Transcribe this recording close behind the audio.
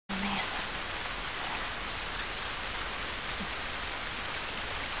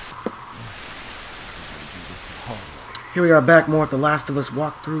Here we are back more at The Last of Us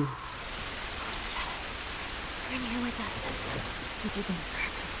walkthrough. You're in here with us. Keep you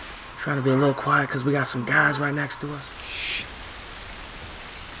distracted. Trying to be a little quiet because we got some guys right next to us. Shh.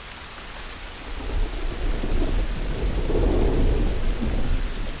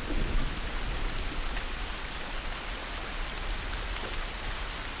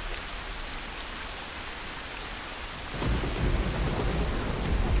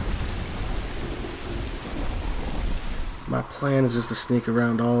 My plan is just to sneak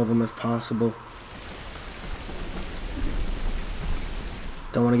around all of them if possible.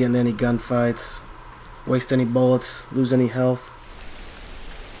 Don't want to get in any gunfights, waste any bullets, lose any health.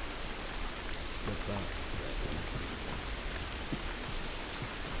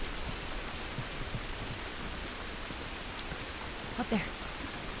 Up there.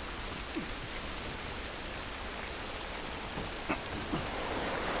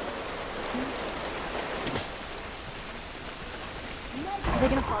 Are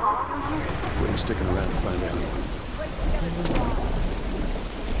they gonna follow us down here? We ain't sticking around to find out.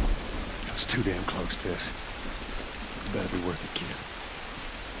 That was too damn close, Tess. Better be worth it, kid.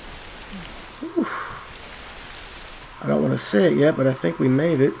 Whew. I don't want to say it yet, but I think we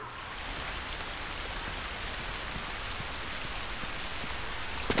made it.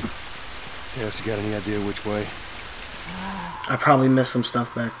 Tess, you got any idea which way? I probably missed some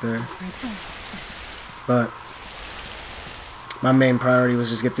stuff back there. But my main priority was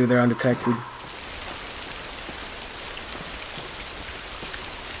just get through there undetected.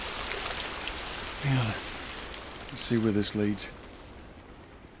 Yeah. Let's see where this leads.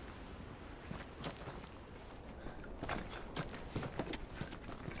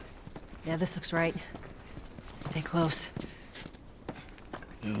 Yeah, this looks right. Stay close.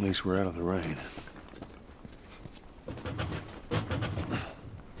 Yeah, at least we're out of the rain.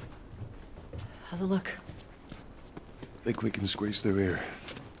 How's it look? Think we can squeeze through here.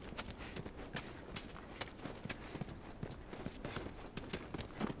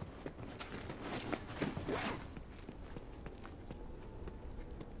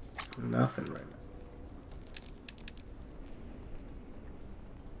 Nothing right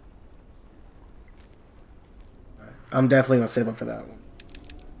now. Alright, I'm definitely gonna save up for that one.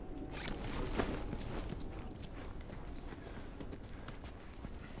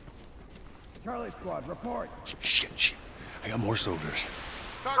 Charlie Squad, report. Shit. I got more soldiers.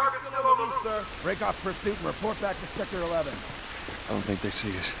 Target still over, sir. Break off pursuit and report back to Sector 11. I don't think they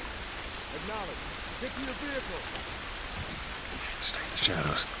see us. Acknowledge. Stick to your vehicle. Stay in the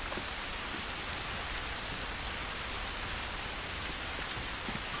shadows.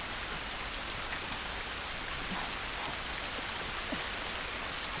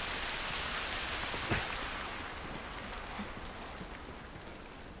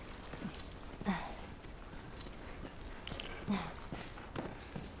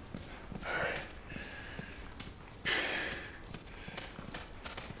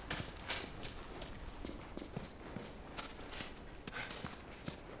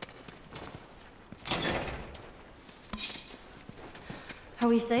 Are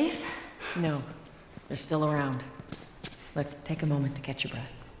we safe? No. They're still around. Look, take a moment to catch your breath.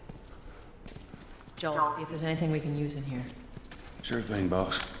 Joel, see if there's anything we can use in here. Sure thing,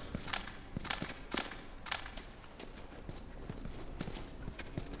 boss.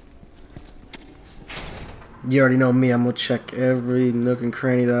 You already know me, I'm gonna check every nook and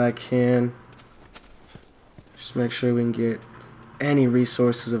cranny that I can. Just make sure we can get any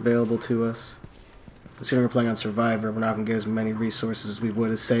resources available to us. Considering we're playing on Survivor, we're not gonna get as many resources as we would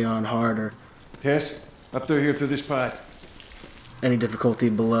as, say, on Hard or Tess, up through here through this pipe. any difficulty I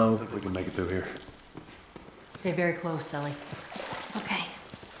below. think we can make it through here. Stay very close, Sully. Okay.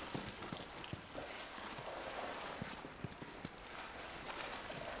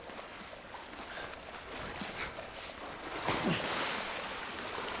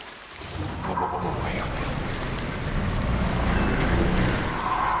 Way up.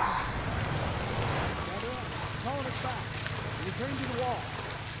 Calling us back. Return to the wall.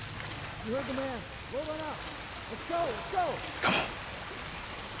 You heard the man. Roll on up. Let's go, let's go. Come on.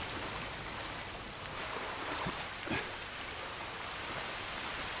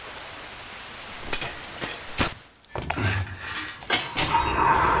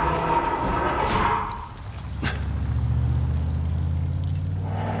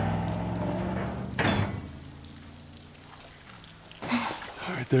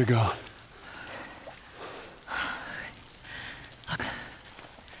 All right, there you go. Look.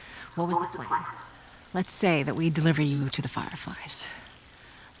 What was the plan? Let's say that we deliver you to the Fireflies.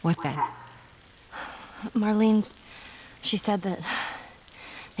 What then? Marlene, she said that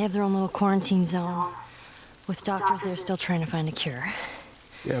they have their own little quarantine zone With doctors, they're still trying to find a cure.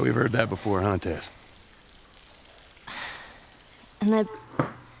 Yeah, we've heard that before, huh, Tess? And that...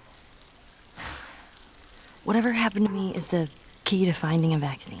 whatever happened to me is the key to finding a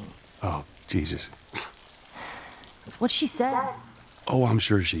vaccine. Oh, Jesus. That's what she said. Oh, I'm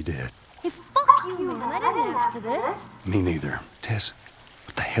sure she did. Hey, fuck you, man. I didn't ask for this. Me neither. Tess,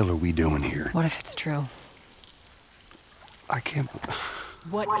 what the hell are we doing here? What if it's true? I can't...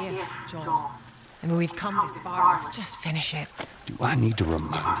 What if, Joel? I mean, we've come this far. Let's just finish it. Do I need to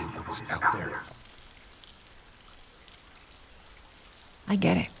remind him who's out there? I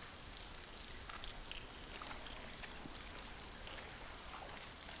get it.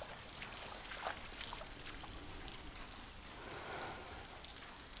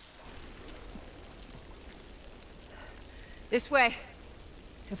 This way.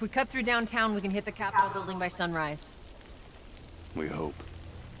 If we cut through downtown, we can hit the Capitol building by sunrise. We hope.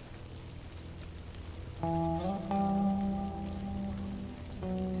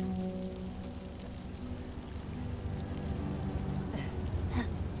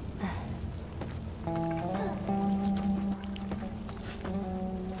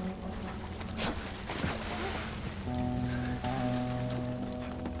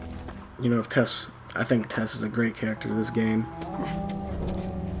 You know, I think Tess is a great character to this game.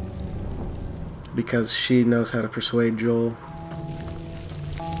 Because she knows how to persuade Joel.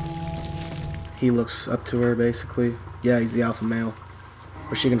 He looks up to her, basically. Yeah, he's the alpha male.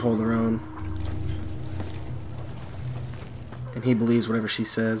 But she can hold her own. And he believes whatever she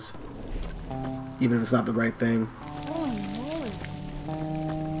says. Even if it's not the right thing.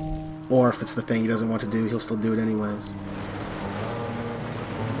 Or if it's the thing he doesn't want to do, he'll still do it anyways.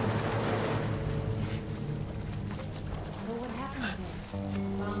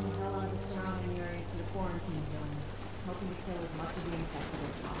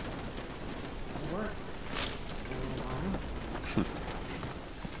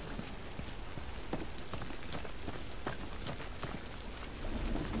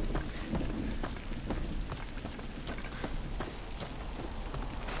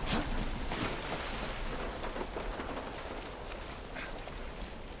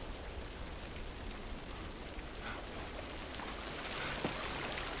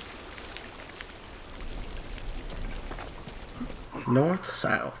 North,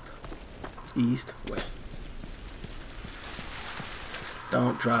 south, east, west.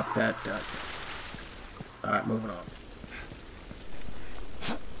 Don't drop that duck. Alright, moving on.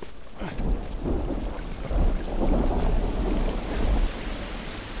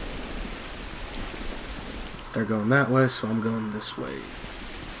 They're going that way, so I'm going this way.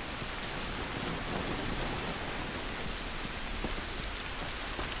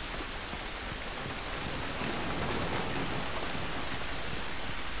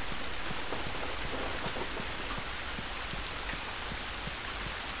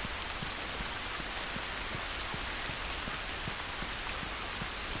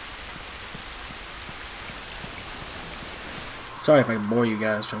 Sorry if I bore you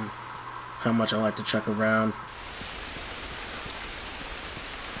guys from how much I like to check around.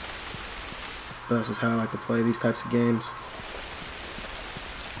 But this is how I like to play these types of games.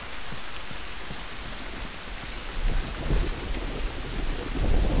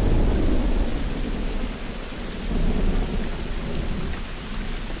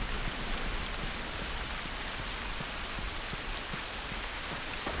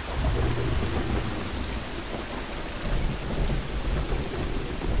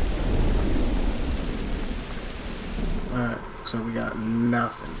 Alright, so we got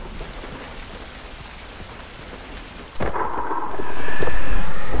nothing.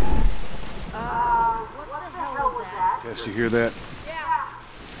 What the hell was that? Tess, you hear that? Yeah.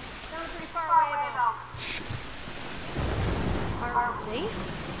 Sounds pretty far away, though. Are we safe?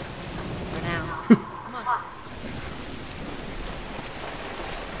 For now. Come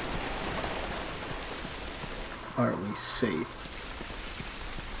on. Are we safe?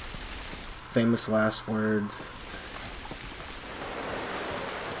 Famous last words.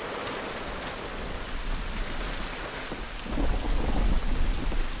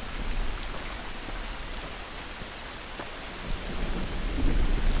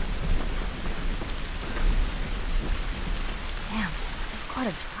 Damn, that's quite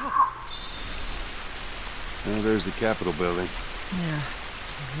a drop. Oh, there's the Capitol building. Yeah.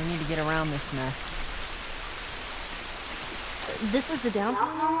 We need to get around this mess. This is the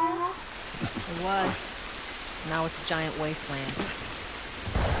downtown area? It was. Now it's a giant wasteland.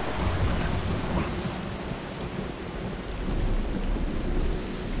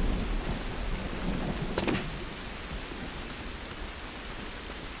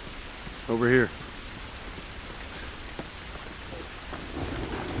 Over here.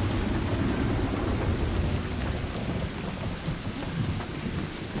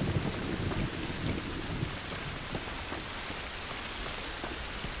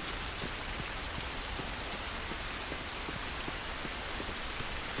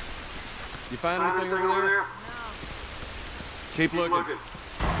 find anything over there? Keep looking.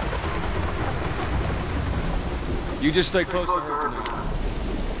 You just stay close to her for now.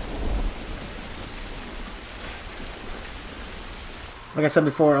 Like I said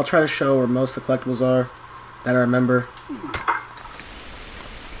before, I'll try to show where most of the collectibles are that I remember.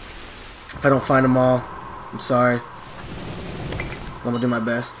 If I don't find them all, I'm sorry. I'm gonna do my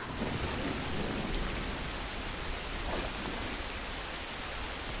best.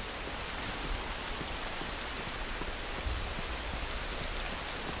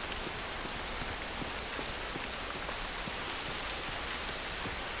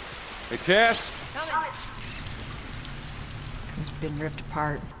 Hey, Tess? It's been ripped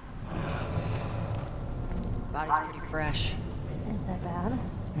apart. Body's pretty fresh. Is that bad?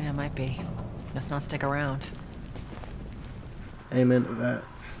 Yeah, it might be. Let's not stick around. Amen to that.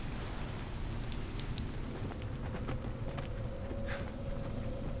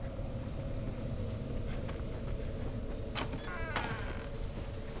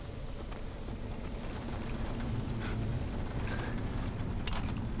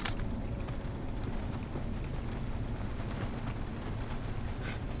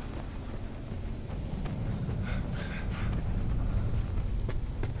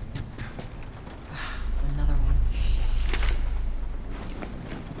 Another one.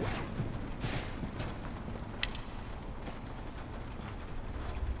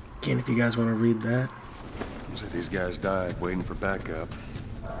 Again, if you guys want to read that. Looks like these guys died waiting for backup.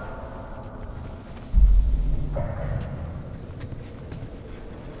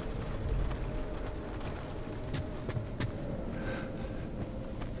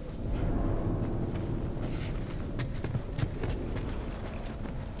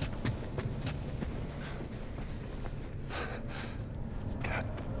 God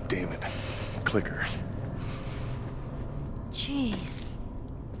damn it. Clicker. Jeez.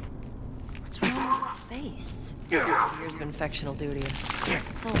 What's wrong with his face? Years of infectional duty.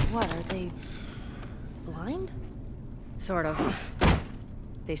 So what, are they blind? Sort of.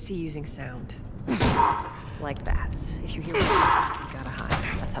 They see using sound. Like bats. If you hear it, you gotta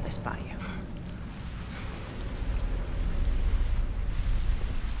hide. That's how they spot you.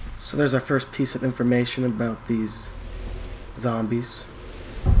 So there's our first piece of information about these zombies.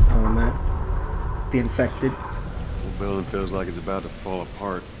 Call them that. The infected. The building feels like it's about to fall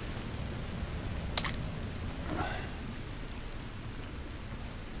apart.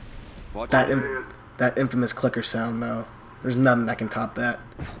 Watch That out. that infamous clicker sound, though. There's nothing that can top that.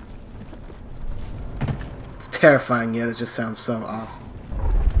 It's terrifying, yet it just sounds so awesome.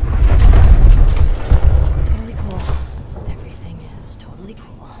 Totally cool. Everything is totally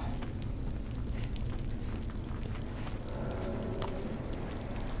cool.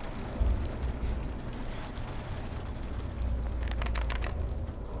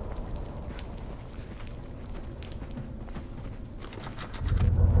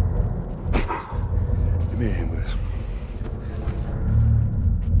 Give me a hand with this.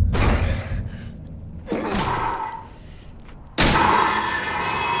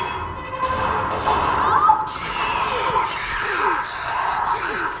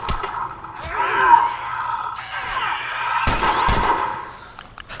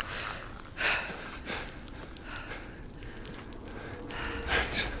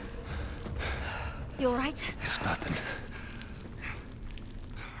 Thanks. You alright? It's nothing.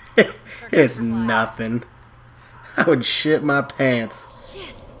 It's nothing. I would shit my pants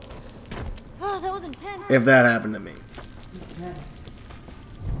Shit. Oh, that was intense. if that happened to me.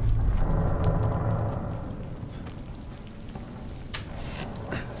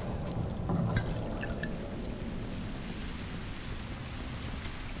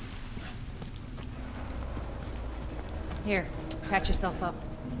 Here, patch yourself up.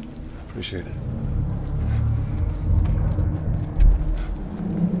 Appreciate it.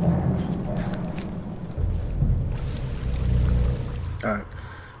 Alright.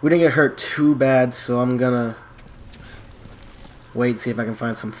 We didn't get hurt too bad, so I'm gonna wait and see if I can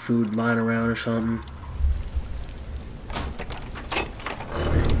find some food lying around or something.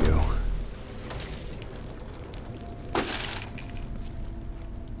 There you go.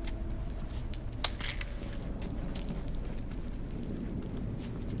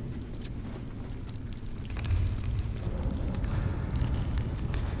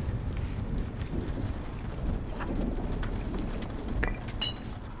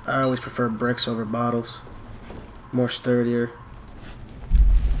 I always prefer bricks over bottles. More sturdier.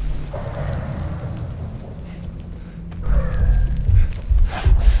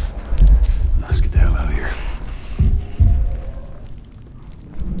 Let's get the hell out of here.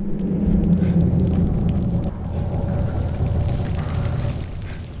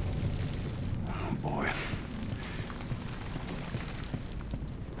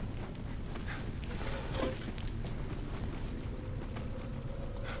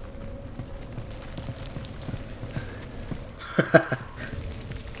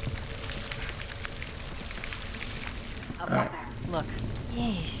 Alright. Look.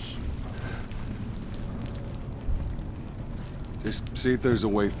 Yeesh. Just see if there's a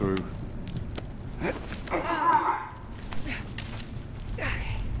way through.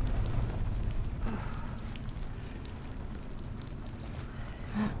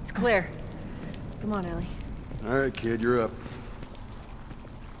 It's clear. Come on, Ellie. All right, kid, you're up.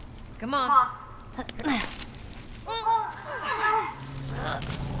 Come on.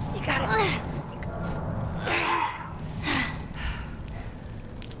 You got it.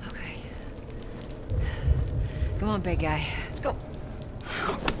 Okay. Come on, big guy. Let's go.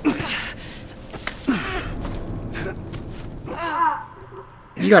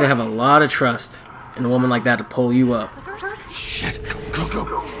 You gotta have a lot of trust in a woman like that to pull you up. Shit, go, go,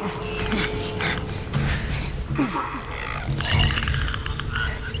 go.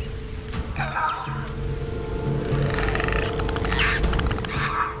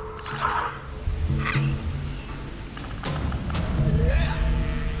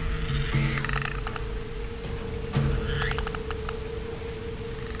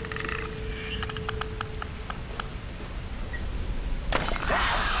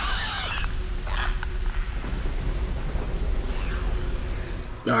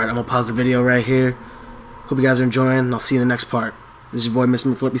 Alright, I'm gonna pause the video right here. Hope you guys are enjoying, and I'll see you in the next part. This is your boy,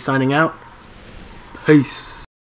 Mr. Flippy, signing out. Peace.